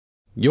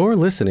You're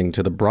listening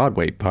to the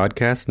Broadway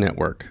Podcast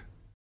Network.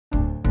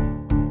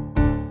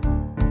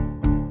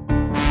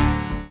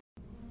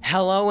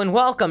 Hello and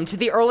welcome to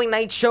the Early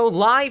Night Show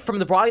live from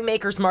the Broadway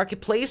Makers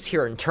Marketplace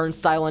here in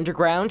Turnstile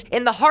Underground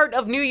in the heart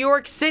of New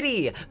York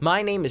City.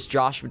 My name is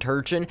Josh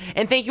Maturchin,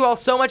 and thank you all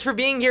so much for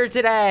being here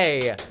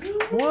today.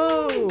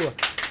 Woo!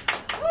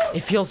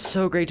 It feels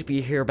so great to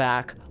be here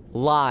back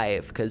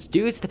live, because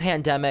due to the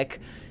pandemic,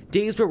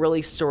 days were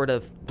really sort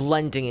of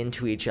blending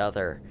into each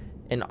other,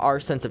 and our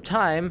sense of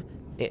time,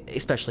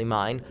 especially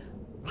mine,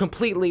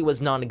 completely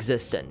was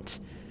non-existent.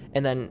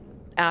 And then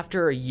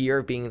after a year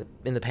of being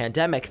in the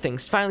pandemic,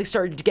 things finally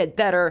started to get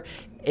better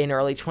in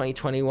early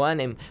 2021,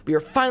 and we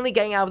were finally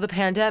getting out of the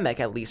pandemic.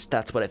 At least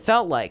that's what it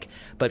felt like.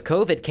 But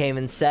COVID came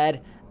and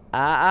said,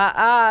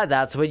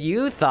 that's what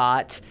you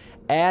thought.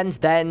 And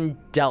then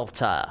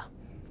Delta.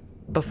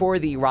 Before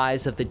the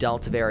rise of the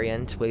Delta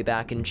variant, way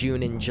back in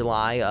June and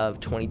July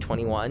of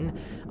 2021,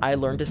 I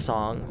learned a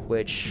song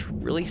which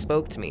really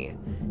spoke to me.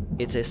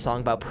 It's a song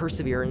about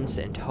perseverance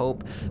and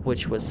hope,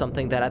 which was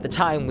something that at the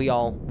time we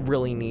all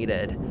really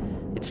needed.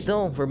 It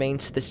still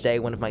remains to this day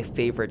one of my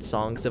favorite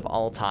songs of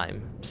all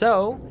time.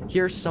 So,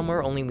 here's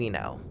Somewhere Only We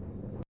Know.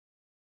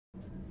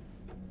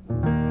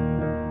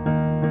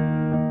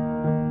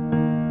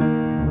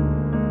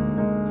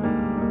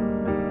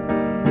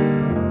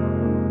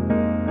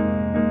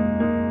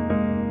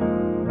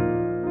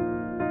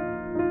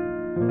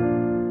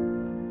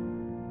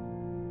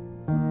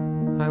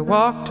 I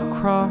walked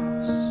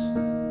across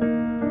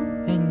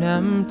an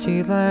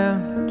empty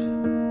land.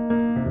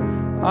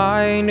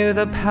 I knew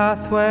the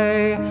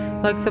pathway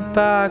like the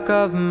back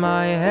of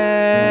my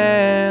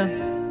hand.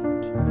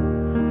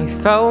 I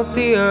felt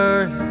the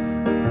earth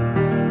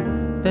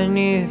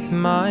beneath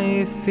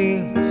my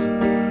feet.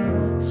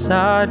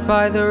 Sat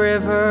by the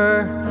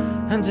river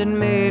and it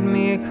made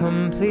me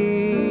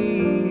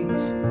complete.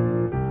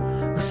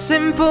 A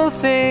simple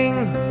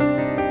thing,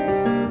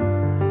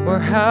 where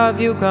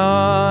have you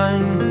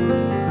gone?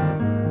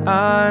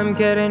 I'm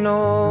getting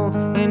old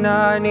and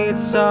I need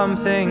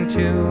something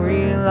to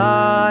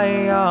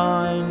rely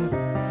on.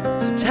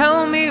 So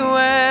tell me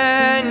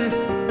when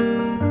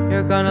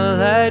you're gonna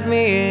let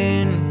me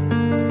in.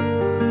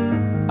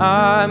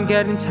 I'm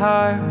getting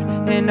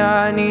tired and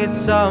I need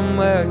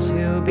somewhere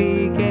to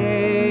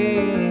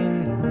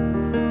begin.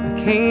 I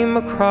came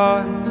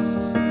across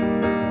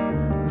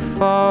a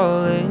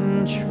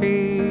fallen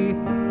tree.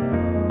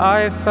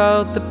 I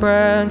felt the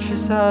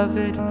branches of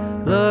it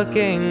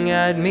looking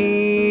at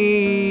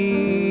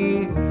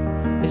me.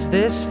 Is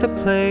this the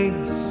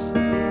place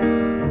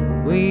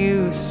we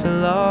used to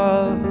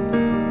love?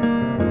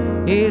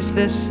 Is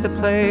this the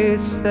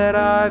place that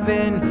I've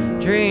been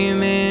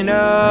dreaming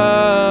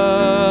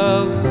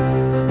of?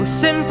 Oh,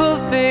 simple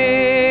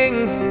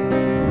thing,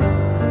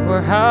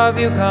 where have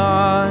you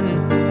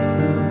gone?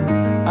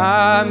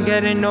 I'm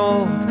getting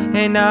old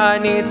and I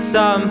need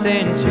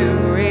something to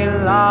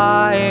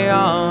rely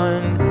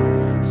on.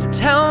 So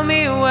tell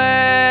me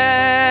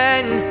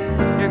when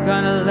you're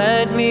gonna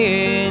let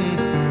me in.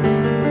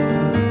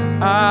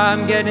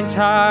 I'm getting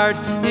tired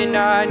and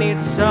I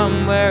need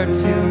somewhere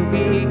to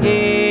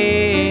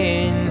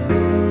begin.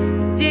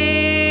 And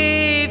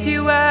if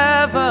you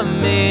have a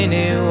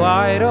minute,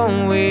 why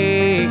don't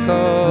we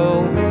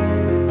go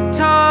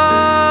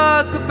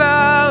talk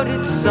about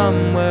it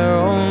somewhere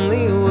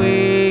only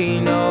we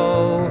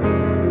know?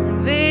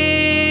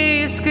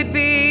 This could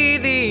be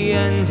the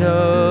end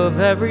of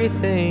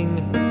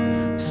everything.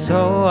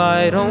 So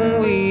why don't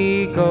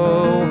we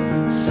go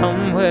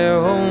somewhere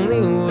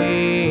only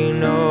we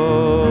know?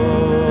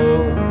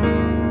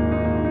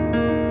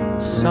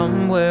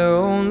 Somewhere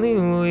only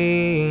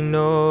we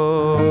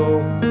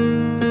know.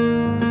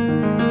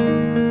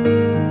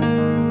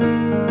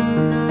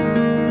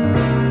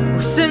 Oh,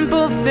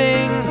 simple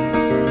thing,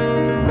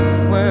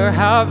 where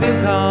have you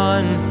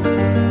gone?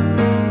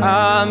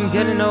 I'm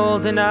getting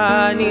old and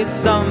I need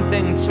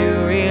something to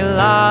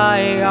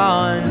rely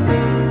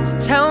on. So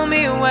tell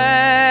me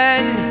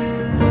when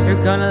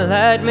you're gonna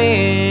let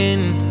me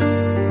in.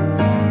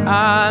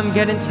 I'm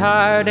getting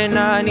tired and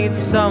I need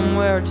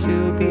somewhere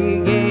to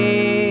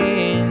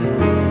begin.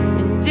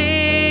 And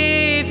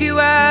if you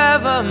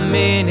have a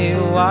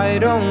minute, why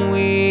don't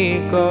we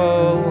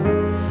go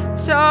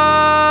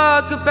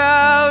talk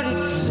about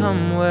it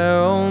somewhere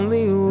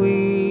only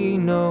we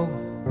know?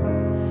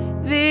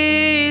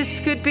 This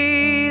could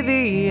be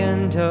the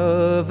end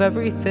of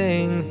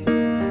everything.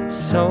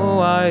 So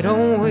why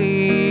don't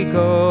we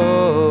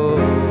go?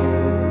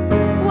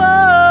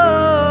 Whoa,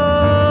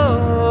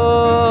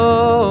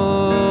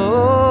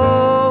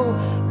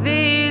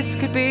 this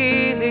could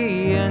be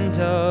the end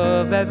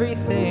of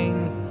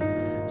everything.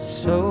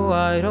 So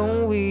why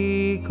don't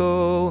we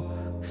go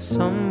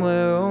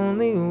somewhere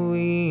only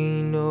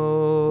we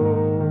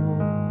know?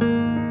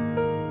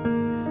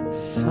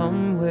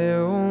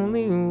 Somewhere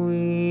only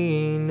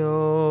we know.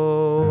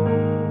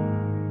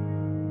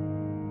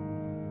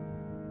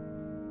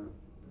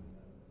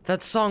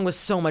 That song was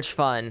so much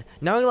fun.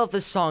 Now I love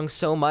this song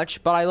so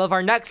much, but I love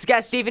our next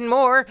guest even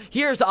more.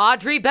 Here's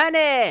Audrey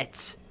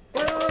Bennett!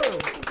 Woo!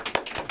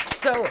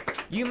 So,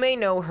 you may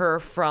know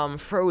her from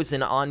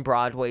Frozen on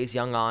Broadway's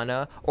Young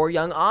Anna or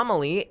Young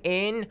Amelie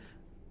in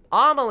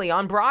Amelie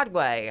on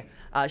Broadway.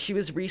 She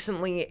was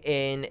recently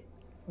in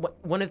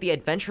one of the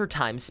Adventure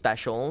Time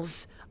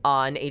specials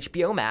on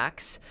HBO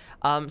Max.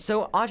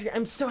 So, Audrey,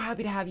 I'm so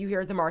happy to have you here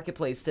at the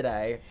Marketplace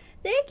today.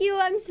 Thank you.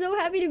 I'm so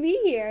happy to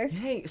be here.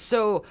 Hey,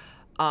 so,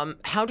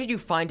 how did you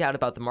find out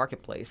about the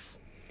Marketplace?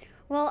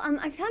 Well,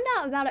 I found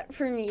out about it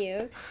from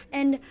you,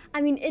 and I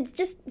mean, it's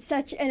just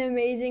such an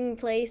amazing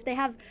place. They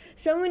have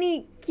so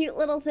many cute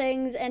little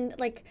things, and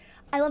like,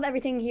 I love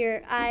everything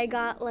here. I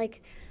got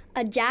like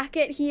a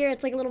jacket here.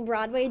 It's like a little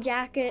Broadway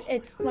jacket.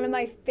 It's one of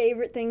my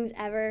favorite things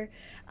ever.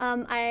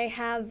 I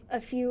have a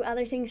few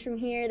other things from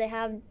here. They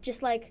have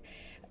just like,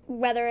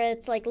 whether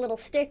it's like little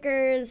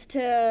stickers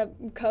to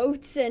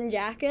coats and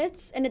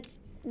jackets, and it's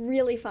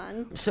really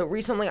fun. So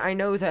recently, I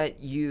know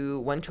that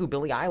you went to a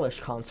Billie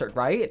Eilish concert,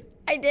 right?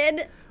 I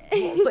did.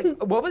 It's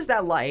like, what was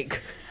that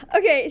like?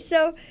 Okay,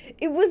 so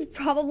it was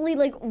probably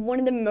like one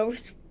of the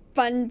most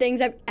fun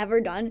things I've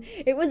ever done.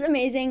 It was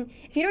amazing.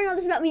 If you don't know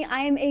this about me, I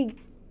am a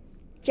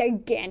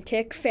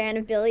gigantic fan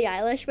of Billie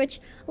Eilish,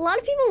 which a lot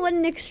of people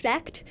wouldn't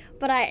expect,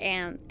 but I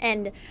am.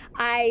 And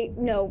I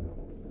know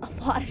a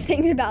lot of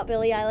things about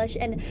Billie Eilish,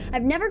 and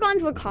I've never gone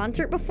to a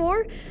concert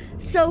before.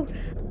 So,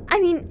 I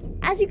mean,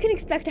 as you can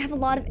expect, I have a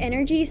lot of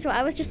energy, so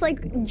I was just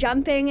like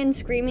jumping and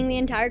screaming the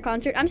entire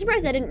concert. I'm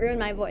surprised I didn't ruin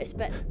my voice,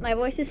 but my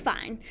voice is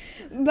fine.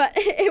 But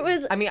it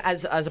was I mean,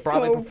 as a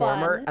Broadway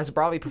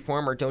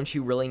performer, don't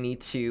you really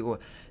need to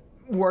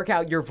work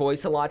out your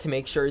voice a lot to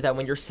make sure that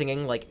when you're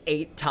singing like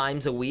 8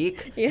 times a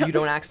week, Yep. you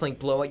don't accidentally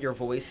blow out your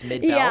voice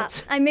mid-belt? Yeah,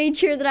 I made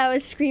sure that I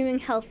was screaming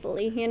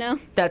healthily, you know?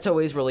 That's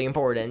always really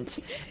important.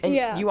 And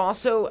Yeah. you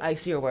also, I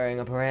see you're wearing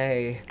a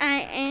beret.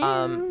 I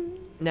am.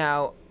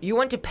 Now, you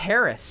went to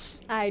Paris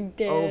I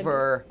did.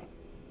 over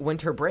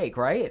winter break,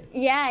 right?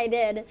 Yeah, I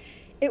did.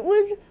 It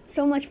was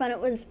so much fun. It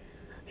was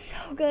so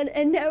good,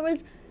 and there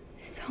was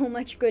so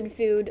much good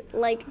food.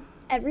 Like,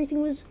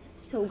 everything was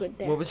so good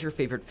there. What was your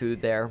favorite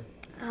food there?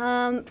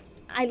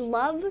 I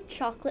love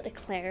chocolate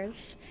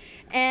eclairs,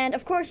 and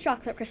of course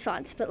chocolate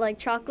croissants, but like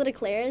chocolate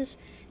eclairs,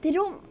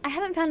 I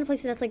haven't found a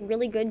place that has like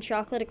really good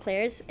chocolate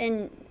eclairs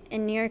in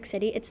New York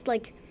City. It's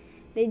like,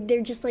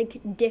 they're just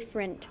like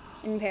different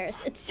in Paris.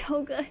 It's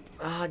so good.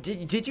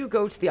 Did you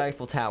go to the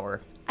Eiffel Tower?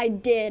 I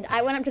did.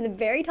 I went up to the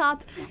very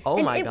top, Oh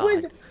and my it God.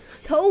 was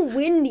so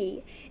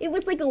windy. It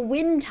was like a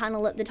wind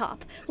tunnel at the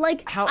top.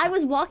 Like, How- I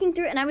was walking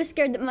through it, and I was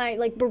scared that my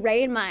like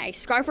beret and my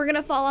scarf were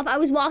gonna fall off. I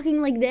was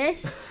walking like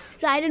this,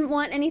 so I didn't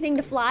want anything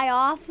to fly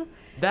off.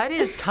 That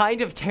is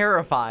kind of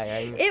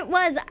terrifying. It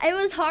was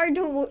hard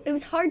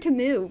to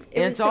move.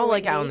 And it's was so all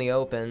like out in windy. the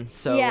open,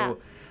 so... Yeah.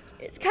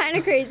 It's kind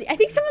of crazy. I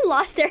think someone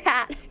lost their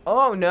hat.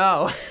 Oh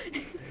no.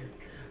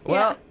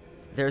 Well, Yeah.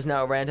 there's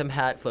now a random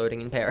hat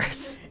floating in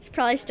Paris. It's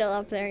probably still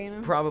up there, you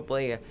know.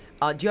 Probably.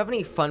 Do you have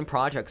any fun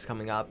projects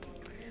coming up?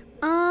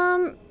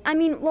 I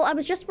mean, well, I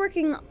was just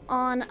working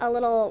on a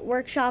little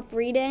workshop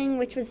reading,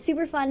 which was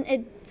super fun.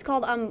 It's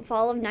called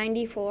Fall of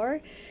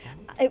 '94.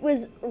 It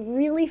was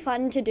really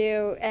fun to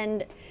do,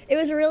 and it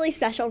was a really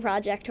special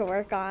project to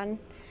work on.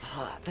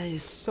 That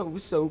is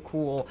so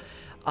cool.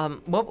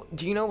 What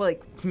do you know?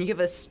 Like, can you give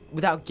us,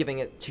 without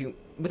giving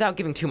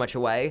too much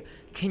away,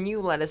 can you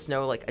let us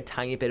know like a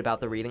tiny bit about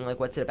the reading? Like,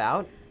 what's it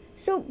about?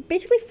 So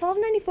basically, Fall of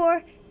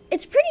 '94,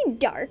 it's pretty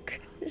dark.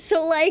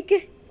 So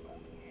like,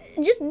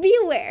 just be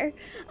aware.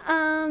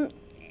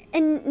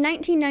 In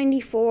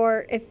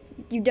 1994, if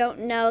you don't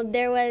know,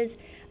 there was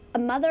a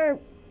mother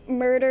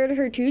murdered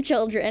her 2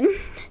 children.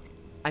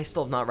 I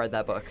still have not read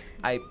that book.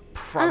 I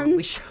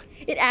probably should.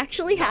 It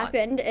actually Not.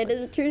 happened. It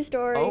is a true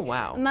story. Oh,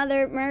 wow. A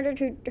mother murdered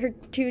her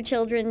 2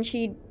 children.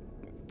 She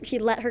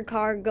let her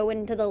car go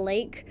into the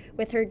lake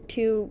with her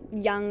 2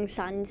 young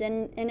sons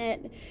in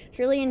it. It's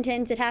really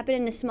intense. It happened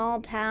in a small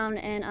town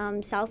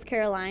in South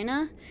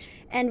Carolina,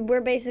 and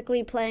we're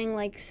basically playing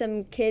like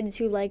some kids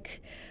who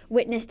like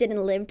witnessed it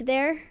and lived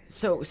there.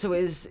 So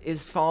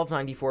is Fall of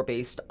 '94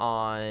 based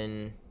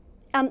on?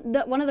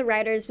 One of the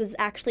writers was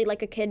actually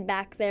like a kid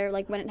back there,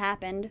 like when it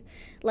happened,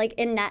 like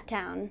in that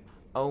town,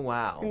 Oh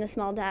wow. in the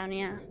small town,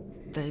 yeah.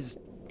 That is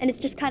And it's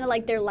just kind of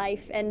like their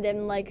life and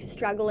them like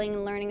struggling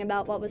and learning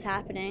about what was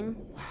happening.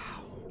 wow.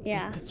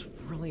 Yeah. That's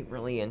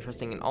really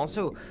interesting, and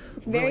also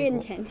It's very really cool.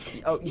 intense.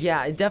 Oh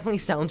yeah, it definitely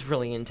sounds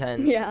really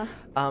intense. Yeah.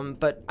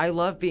 But I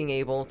love being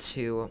able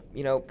to,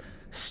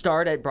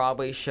 start at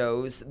Broadway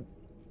shows.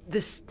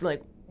 This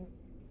like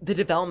the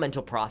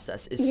developmental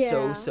process is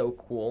Yeah. so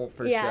cool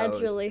for Yeah, shows.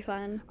 it's really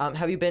fun.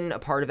 Have you been a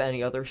part of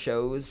any other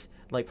shows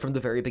like from the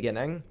very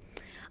beginning?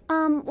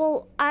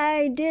 Well,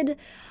 I did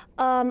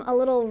a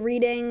little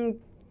reading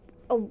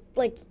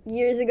like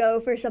years ago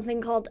for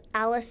something called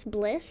Alice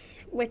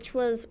Bliss, which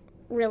was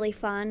really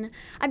fun.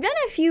 I've done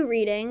a few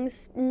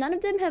readings. None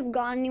of them have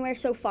gone anywhere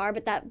so far,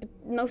 but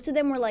most of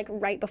them were like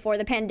right before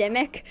the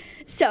pandemic.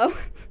 So,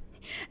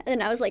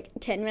 and I was like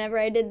 10 whenever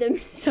I did them.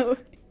 So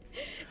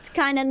it's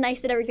kind of nice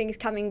that everything's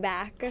coming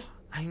back.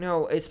 I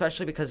know,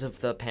 especially because of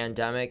the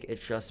pandemic.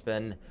 It's just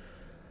been,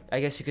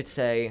 I guess you could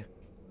say,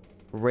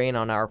 rain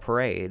on our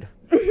parade.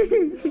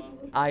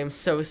 I am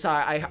so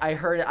sorry. I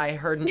heard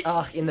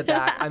in the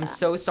back. I'm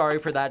so sorry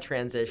for that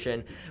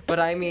transition. But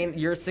I mean,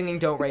 you're singing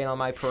 "Don't Rain on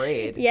My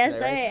Parade." Yes,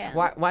 right? I am.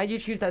 Why did you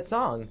choose that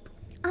song?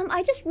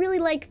 I just really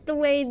like the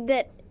way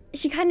that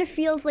she kind of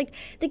feels like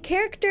the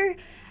character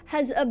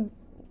has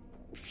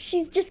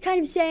she's just kind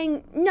of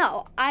saying,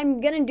 no,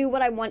 I'm gonna do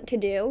what I want to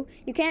do.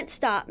 You can't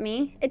stop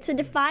me. It's a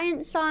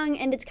defiant song,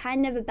 and it's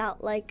kind of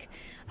about like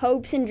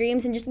hopes and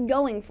dreams and just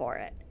going for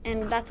it.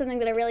 And that's something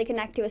that I really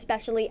connect to,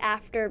 especially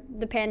after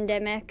the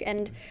pandemic,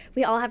 and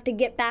we all have to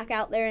get back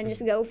out there and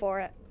just go for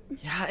it.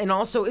 Yeah, and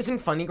also, isn't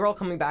Funny Girl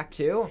coming back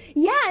too?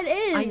 Yeah,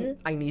 it is.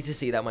 I need to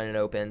see that when it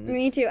opens.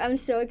 Me too. I'm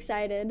so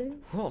excited.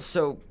 Cool.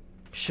 So,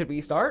 should we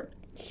start?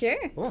 Sure.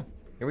 Cool.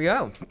 Here we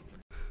go.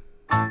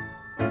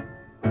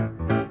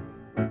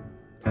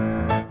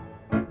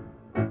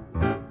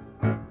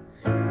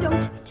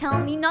 Don't tell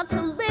me not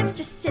to live,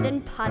 just sit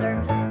and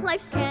putter.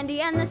 Life's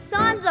candy and the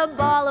sun's a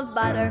ball of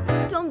butter.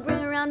 Don't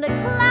bring around a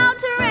cloud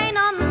to rain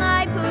on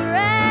my parade.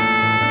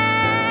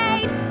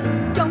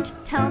 Don't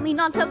tell me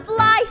not to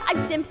fly, I've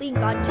simply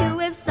got to.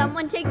 If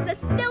someone takes a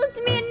spill,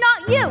 it's me and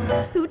not you.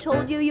 Who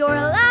told you you're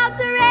allowed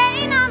to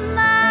rain on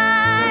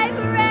my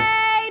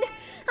parade?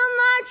 I'll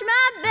march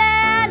my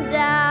band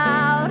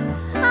out,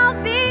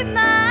 I'll beat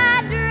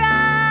my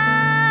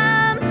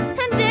drum.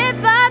 And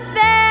if I'm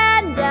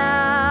fanned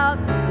out,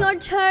 your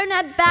turn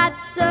at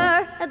bat,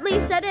 sir. At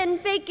least I didn't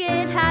fake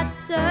it, hat,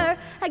 sir.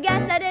 I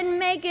guess I didn't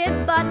make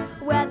it, but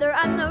whether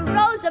I'm the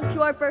rose of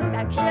pure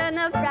perfection,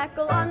 a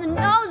freckle on the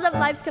nose of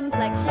life's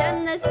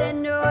complexion, the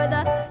cinder or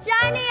the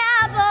shiny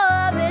apple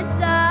of its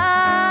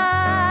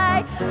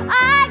eye,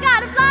 I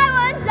gotta fly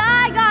once,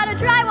 I gotta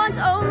try once,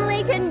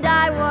 only can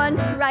die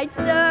once, right,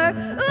 sir?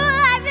 Ooh,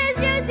 life is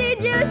juicy,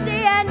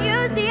 juicy, and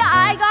you see,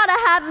 I gotta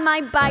have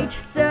my bite,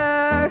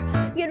 sir.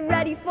 Get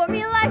ready for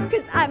me, life,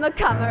 'cause I'm a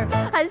comer.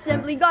 I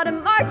simply gotta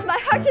march, my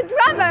heart's a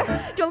drummer.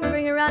 Don't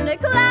bring around a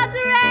cloud to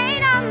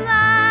rain on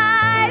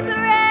my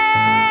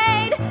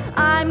parade.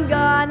 I'm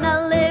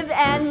gonna live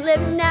and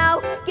live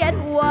now. Get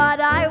what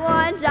I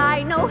want,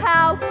 I know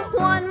how.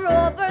 One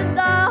roll for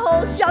the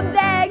whole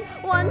shebang.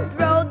 One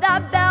throw,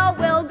 that bell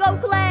will go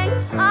clang.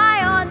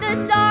 Eye on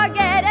the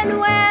target and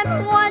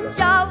wham. One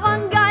shot,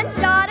 one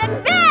gunshot,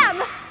 and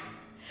bam!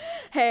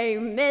 Hey,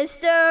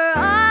 Mr.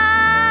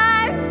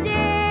 Armstein,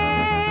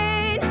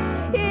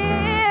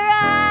 here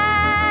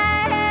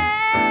I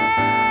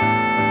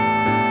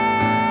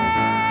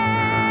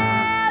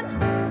am.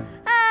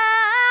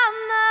 I'll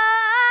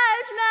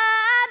march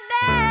my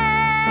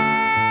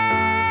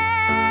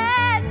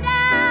band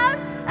out.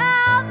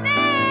 I'll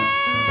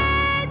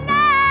beat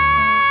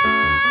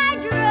my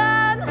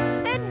drum.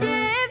 And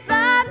if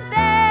I'm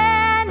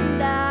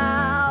fanned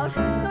out,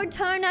 your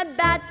turn at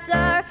bat,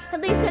 sir.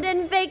 At least I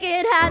didn't fake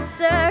it, hat,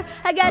 sir.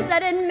 I guess I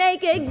didn't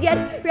make it.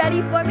 Get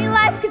ready for me,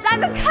 life, 'cause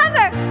I'm a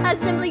comer. I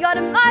simply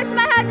gotta march,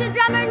 my heart's a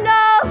drummer.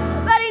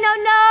 Nobody, no,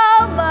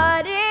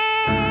 nobody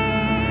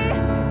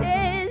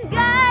is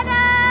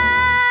gonna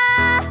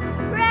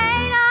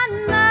rain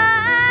on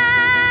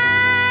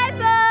my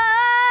parade.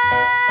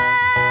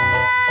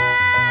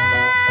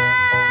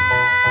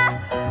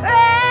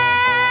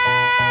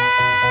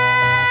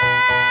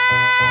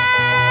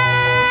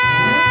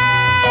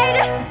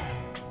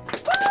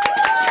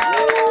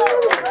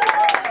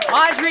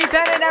 Audrey,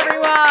 Bennett,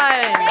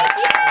 everyone!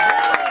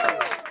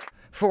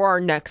 For our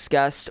next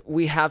guest,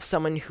 we have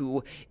someone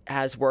who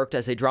has worked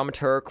as a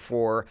dramaturg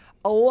for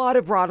a lot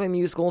of Broadway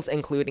musicals,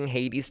 including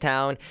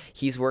Hadestown.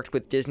 He's worked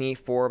with Disney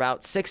for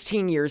about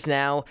 16 years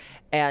now,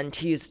 and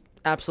he's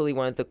absolutely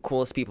one of the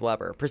coolest people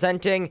ever.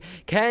 Presenting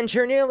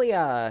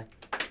Cerniglia.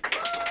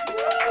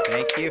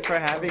 Thank you for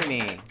having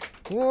me.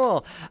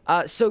 Cool.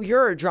 So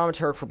you're a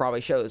dramaturg for Broadway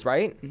shows,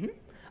 right? Mm-hmm.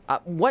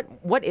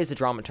 What is a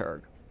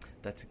dramaturg?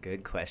 That's a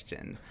good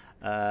question.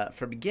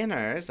 For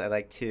beginners, I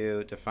like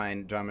to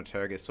define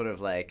dramaturg as sort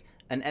of like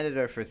an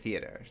editor for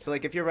theater. So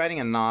like if you're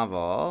writing a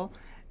novel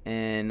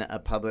and a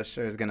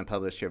publisher is going to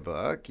publish your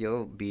book,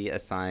 you'll be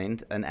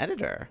assigned an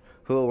editor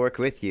who will work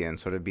with you and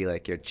sort of be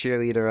like your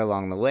cheerleader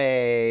along the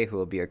way, who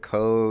will be a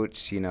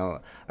coach, a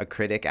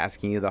critic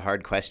asking you the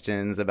hard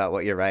questions about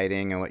what you're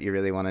writing and what you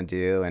really want to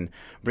do, and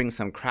bring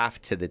some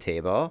craft to the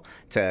table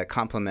to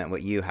complement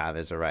what you have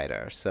as a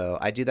writer. So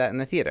I do that in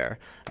the theater.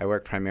 I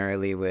work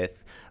primarily with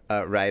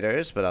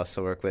writers, but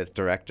also work with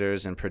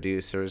directors and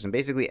producers and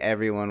basically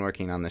everyone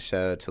working on the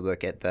show to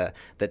look at the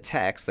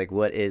text, like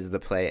what is the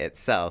play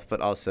itself, but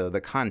also the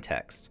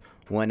context.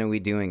 When are we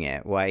doing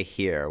it? Why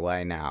here?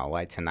 Why now?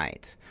 Why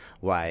tonight?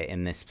 Why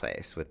in this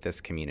place with this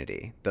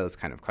community? Those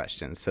kind of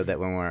questions, so that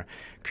when we're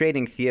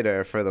creating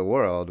theater for the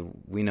world,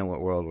 we know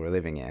what world we're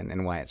living in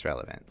and why it's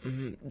relevant.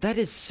 Mm-hmm. That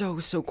is so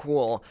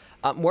cool.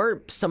 What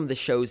are some of the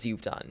shows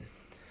you've done?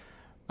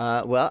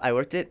 Well, I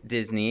worked at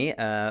Disney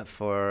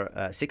for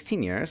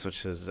 16 years,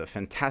 which was a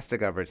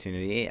fantastic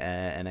opportunity,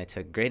 and I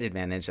took great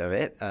advantage of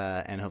it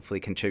and hopefully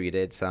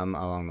contributed some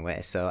along the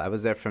way. So I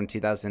was there from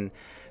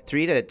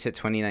 2003 to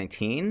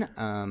 2019,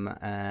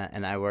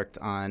 and I worked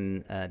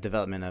on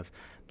development of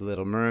The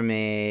Little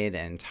Mermaid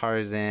and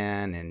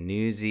Tarzan and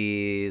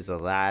Newsies,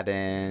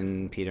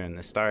 Aladdin, Peter and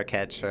the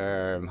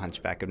Starcatcher,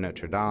 Hunchback of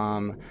Notre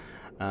Dame,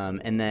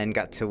 and then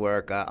got to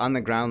work on the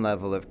ground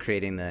level of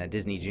creating the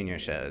Disney Junior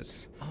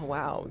shows. Oh,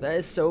 wow. That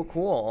is so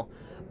cool.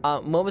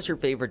 What was your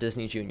favorite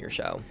Disney Junior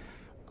show?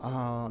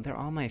 Oh, they're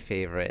all my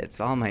favorites,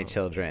 all my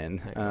children.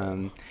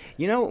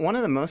 One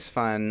of the most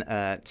fun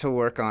to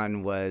work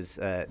on was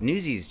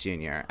Newsies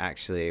Junior,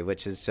 actually,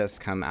 which has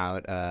just come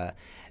out at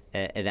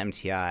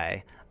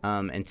MTI.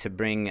 And to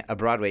bring a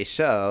Broadway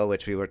show,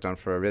 which we worked on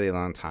for a really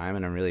long time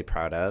and I'm really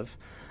proud of,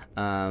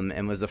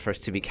 and was the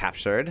first to be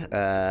captured,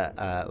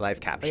 live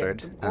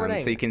captured.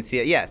 So you can see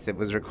it. Yes, it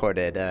was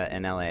recorded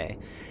in LA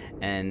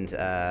and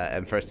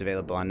first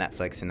available on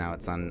Netflix, and now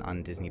it's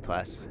on Disney+.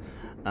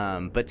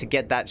 But to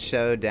get that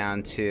show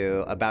down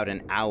to about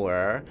an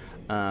hour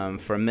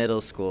for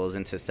middle schools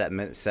and to set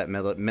middle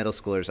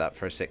schoolers up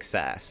for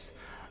success.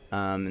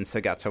 And so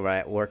I got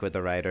to work with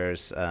the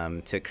writers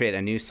to create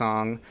a new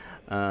song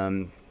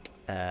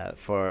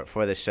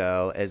for the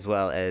show, as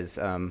well as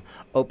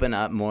open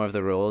up more of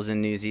the roles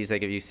in Newsies.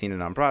 Like if you've seen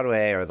it on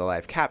Broadway or the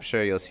live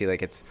capture, you'll see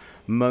like it's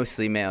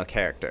mostly male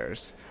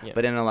characters. Yeah.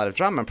 But in a lot of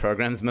drama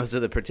programs, most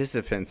of the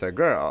participants are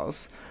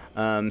girls.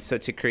 So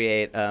to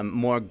create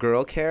more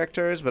girl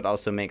characters, but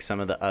also make some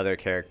of the other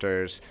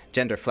characters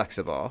gender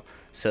flexible,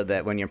 so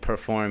that when you're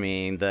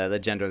performing, the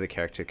gender of the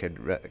character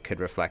could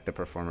reflect the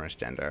performer's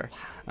gender.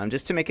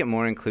 Just to make it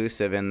more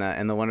inclusive.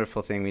 And the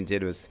wonderful thing we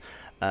did was,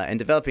 in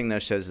developing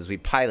those shows, is we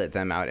pilot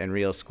them out in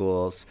real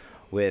schools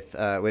with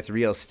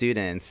real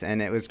students,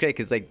 and it was great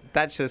because like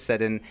that show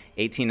set in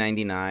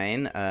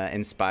 1899,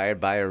 inspired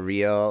by a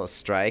real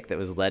strike that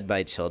was led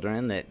by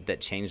children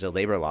that changed the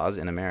labor laws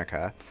in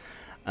America.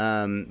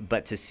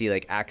 But to see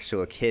like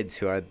actual kids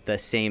who are the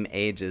same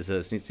age as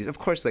those Newsies, of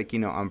course, like,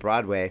 on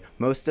Broadway,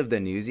 most of the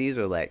Newsies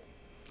are like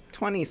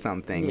 20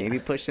 something, maybe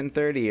pushing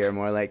 30 or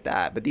more like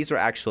that. But these were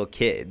actual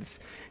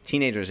kids,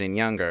 teenagers and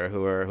younger,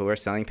 who were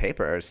selling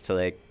papers to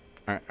like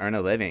earn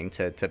a living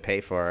to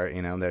pay for,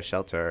 their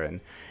shelter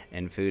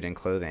and food and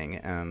clothing.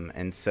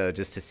 And so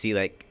just to see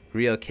like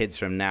real kids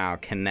from now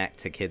connect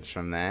to kids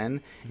from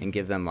then and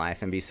give them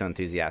life and be so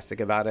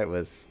enthusiastic about it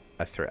was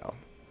a thrill.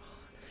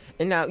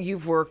 And now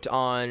you've worked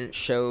on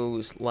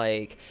shows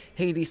like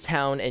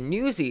Hadestown and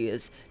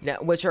Newsies,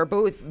 which are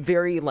both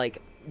very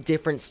like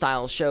different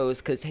style shows,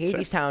 because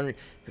Hadestown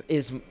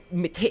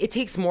it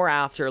takes more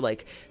after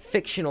like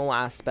fictional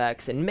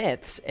aspects and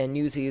myths, and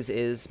Newsies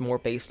is more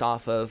based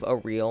off of a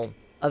real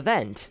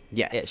event.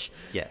 Yes.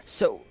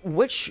 So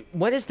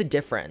what is the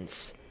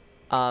difference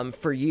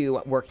for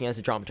you working as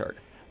a dramaturg?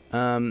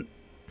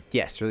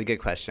 Yes, really good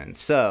question.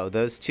 So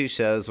those two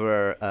shows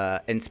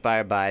were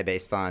inspired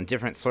based on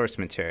different source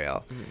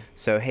material. Mm-hmm.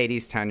 So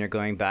Hadestown, you're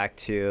going back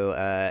to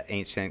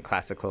ancient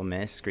classical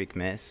myths, Greek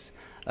myths,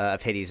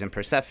 of Hades and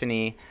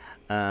Persephone,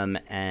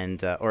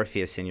 and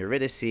Orpheus and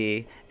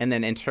Eurydice, and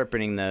then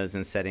interpreting those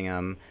and setting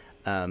them,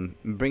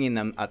 bringing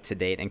them up to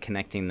date and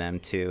connecting them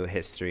to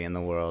history and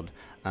the world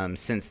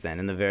since then,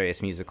 in the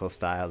various musical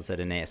styles that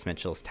Anais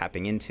Mitchell's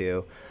tapping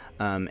into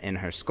in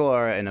her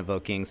score, and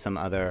evoking some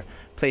other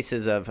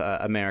places of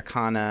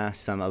Americana,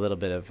 a little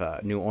bit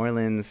of New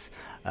Orleans,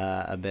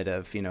 a bit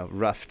of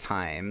rough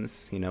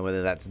times,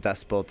 whether that's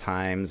Dust Bowl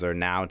times or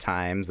now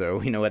times or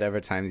whatever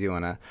times you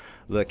want to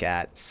look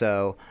at.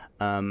 So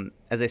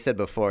as I said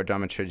before,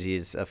 dramaturgy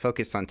is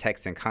focused on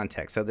text and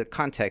context. So the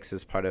context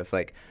is part of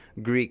like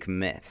Greek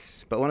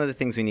myths. But one of the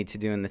things we need to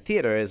do in the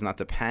theater is not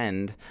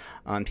depend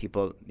on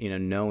people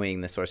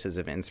knowing the sources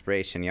of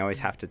inspiration. You always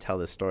have to tell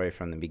the story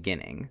from the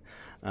beginning.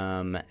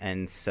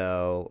 And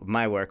so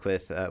my work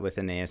with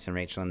Anais and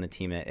Rachel and the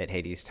team at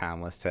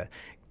Hadestown was to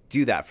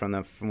do that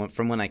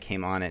from when I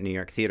came on at New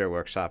York Theater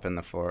Workshop in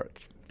the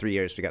 3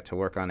 years we got to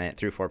work on it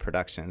through 4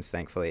 productions,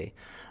 thankfully.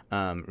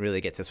 Really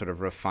get to sort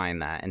of refine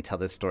that and tell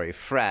the story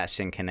fresh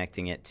and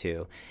connecting it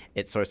to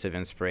its source of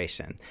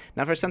inspiration.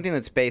 Now, for something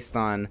that's based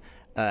on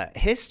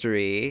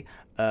history,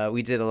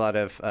 we did a lot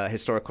of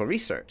historical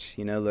research,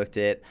 looked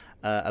at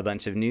a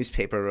bunch of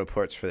newspaper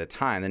reports for the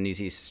time. The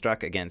Newsies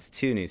struck against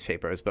 2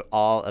 newspapers, but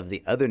all of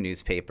the other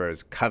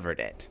newspapers covered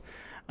it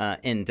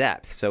in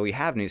depth. So we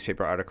have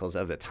newspaper articles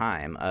of the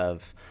time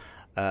of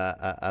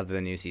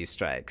the Newsies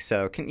strike.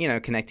 So,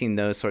 connecting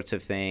those sorts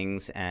of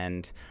things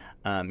and,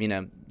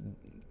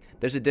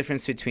 there's a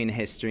difference between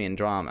history and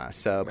drama.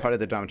 So part of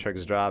the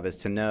dramaturg's job is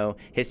to know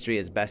history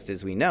as best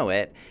as we know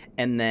it,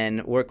 and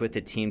then work with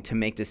the team to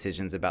make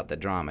decisions about the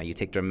drama. You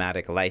take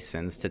dramatic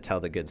license to tell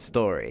the good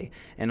story.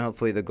 And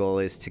hopefully the goal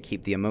is to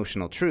keep the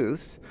emotional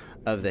truth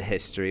of the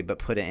history, but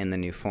put it in the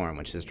new form,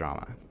 which is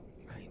drama.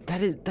 Right.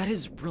 That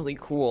is really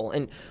cool.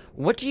 And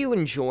what do you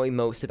enjoy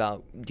most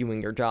about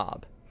doing your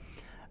job?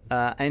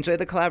 I enjoy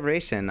the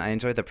collaboration. I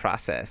enjoy the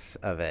process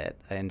of it.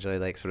 I enjoy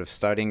sort of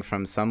starting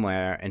from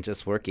somewhere and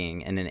just working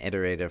in an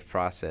iterative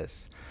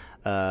process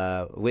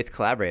with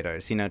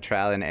collaborators.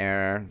 Trial and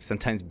error,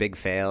 sometimes big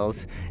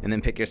fails, and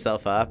then pick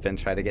yourself up and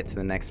try to get to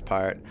the next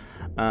part.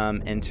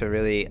 And to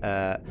really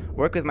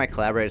work with my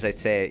collaborators, I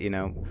say,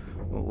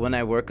 when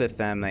I work with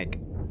them,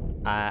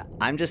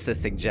 I'm just the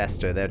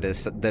suggester, they're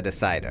the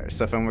decider.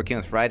 So if I'm working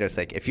with writers,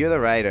 like if you're the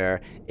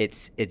writer,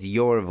 it's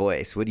your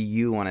voice. What do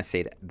you want to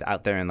say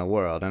out there in the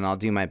world? And I'll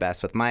do my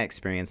best with my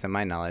experience and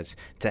my knowledge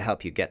to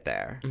help you get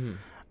there.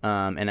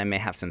 And I may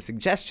have some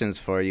suggestions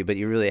for you, but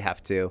you really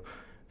have to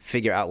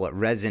figure out what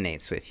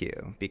resonates with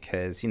you.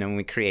 Because, when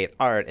we create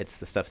art, it's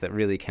the stuff that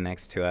really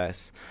connects to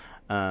us.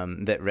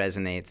 That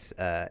resonates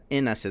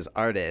in us as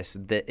artists,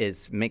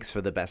 that makes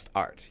for the best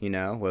art,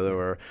 whether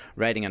we're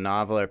writing a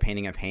novel or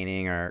painting a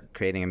painting or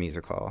creating a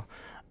musical.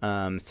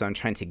 So I'm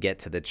trying to get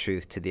to the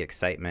truth, to the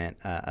excitement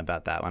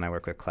about that when I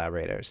work with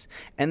collaborators.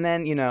 And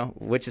then,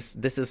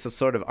 this is a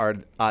sort of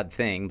odd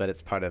thing, but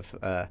it's part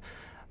of,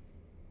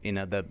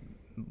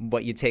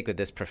 what you take with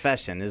this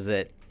profession is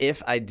that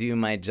if I do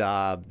my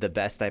job the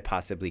best I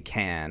possibly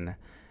can,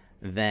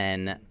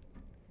 then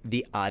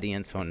the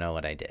audience won't know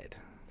what I did.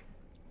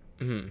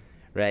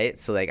 Right?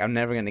 So I'm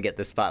never going to get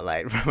the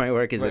spotlight for my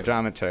work as a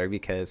dramaturg,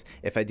 because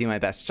if I do my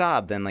best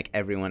job, then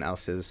everyone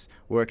else's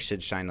work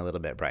should shine a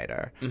little bit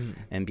brighter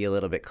and be a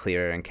little bit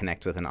clearer and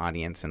connect with an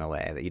audience in a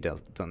way that you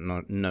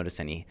don't notice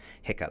any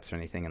hiccups or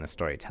anything in the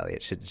storytelling.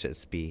 It should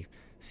just be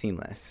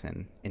seamless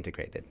and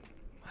integrated.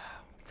 Wow.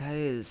 That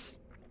is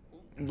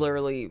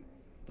literally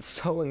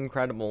so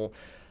incredible.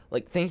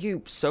 Thank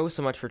you so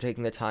much for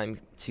taking the time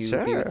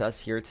to be with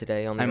us here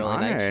today on the Early Night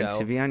Show. I'm honored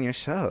to be on your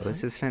show.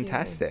 This is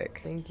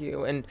fantastic. Thank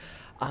you. And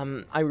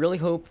I really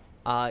hope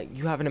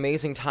you have an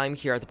amazing time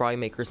here at the Broadway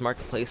Makers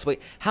Marketplace.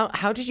 Wait,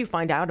 how did you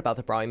find out about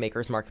the Broadway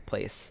Makers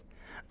Marketplace?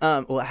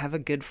 Well, I have a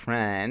good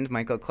friend,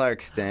 Michael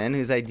Clarkston,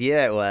 whose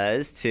idea it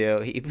was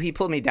he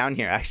pulled me down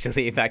here,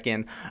 actually, back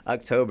in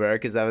October,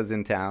 because I was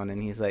in town,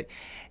 and he's like,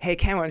 hey,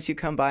 Ken, why don't you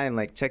come by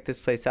and, check this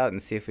place out and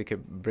see if we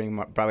could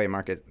bring Broadway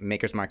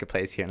Makers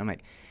Marketplace here? And I'm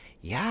like,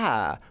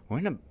 yeah, we're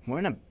in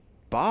a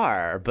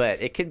bar, but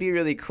it could be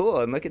really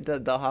cool. And look at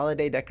the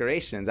holiday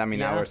decorations. I mean,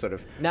 now we're sort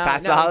of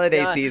past the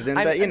holiday season,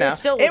 but it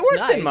works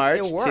in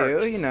March too.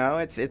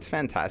 It's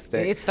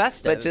fantastic. It's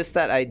festive. But just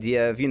that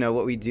idea of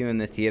what we do in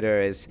the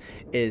theater is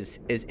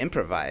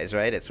improvise,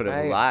 right? It's sort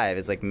of live.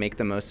 It's make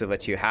the most of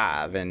what you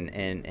have, and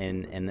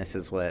this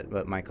is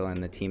what Michael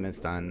and the team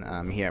has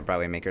done here at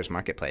Broadway Makers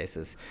Marketplace,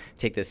 is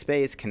take this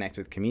space, connect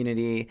with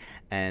community,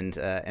 and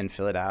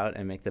fill it out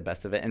and make the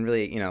best of it. And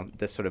really,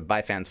 this sort of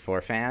by fans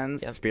for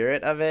fans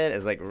spirit of it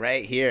is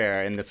right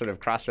here in the sort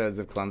of crossroads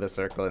of Columbus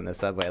Circle in the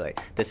subway.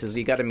 This is,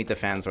 you got to meet the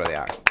fans where they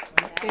are.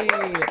 Hey,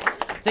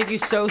 thank you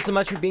so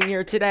much for being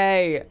here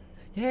today.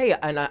 Yay,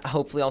 and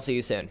hopefully I'll see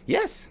you soon.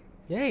 Yes.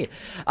 Yay.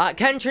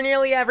 Ken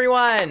Cerniglia,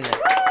 everyone.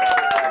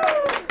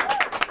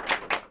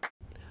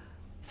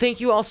 Thank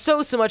you all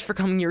so much for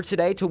coming here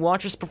today to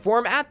watch us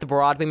perform at the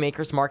Broadway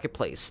Makers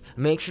Marketplace.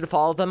 Make sure to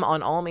follow them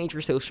on all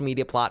major social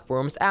media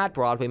platforms at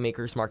Broadway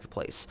Makers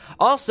Marketplace.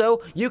 Also,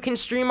 you can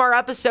stream our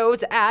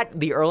episodes at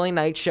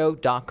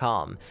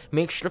theearlynightshow.com.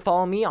 Make sure to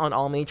follow me on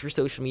all major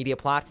social media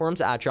platforms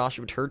at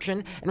Joshua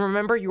Turchin. And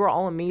remember, you are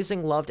all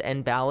amazing, loved,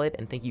 and valid.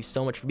 And thank you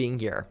so much for being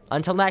here.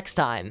 Until next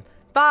time,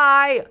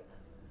 bye!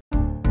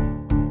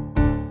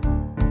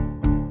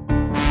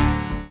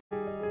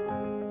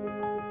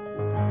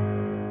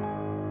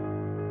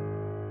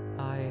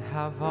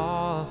 I've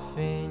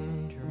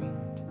often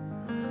dreamed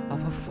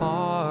of a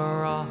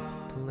far-off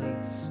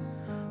place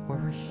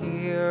where a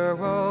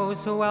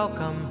hero's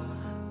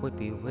welcome would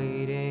be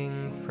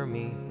waiting for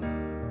me,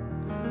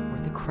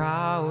 where the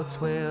crowds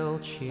will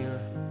cheer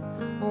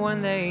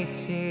when they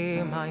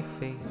see my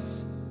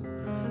face,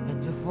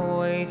 and a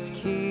voice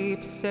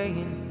keeps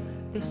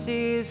saying, this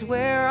is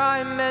where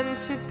I'm meant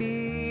to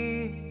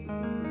be.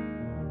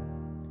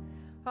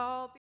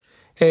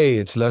 Hey,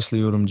 it's Leslie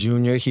Odom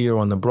Jr. here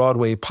on the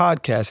Broadway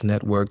Podcast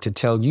Network to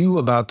tell you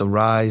about the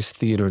Rise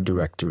Theater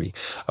Directory,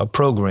 a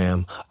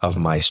program of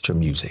Maestro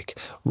Music.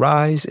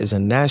 Rise is a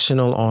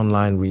national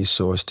online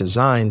resource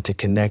designed to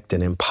connect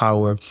and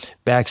empower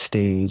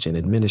backstage and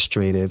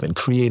administrative and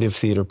creative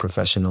theater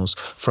professionals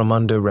from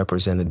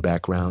underrepresented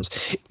backgrounds.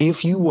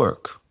 If you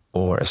work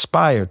or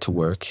aspire to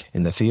work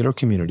in the theater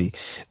community,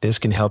 this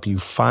can help you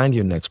find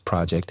your next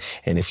project.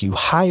 And if you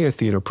hire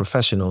theater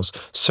professionals,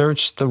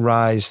 search the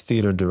Rise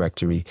Theater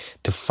Directory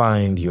to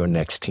find your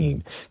next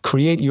team.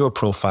 Create your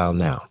profile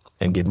now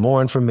and get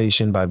more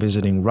information by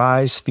visiting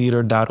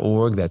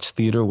risetheater.org. That's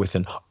theater with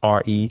an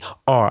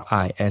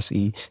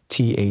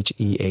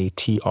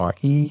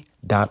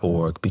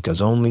RERISETHEATRE.org, because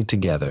only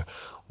together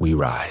we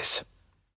rise.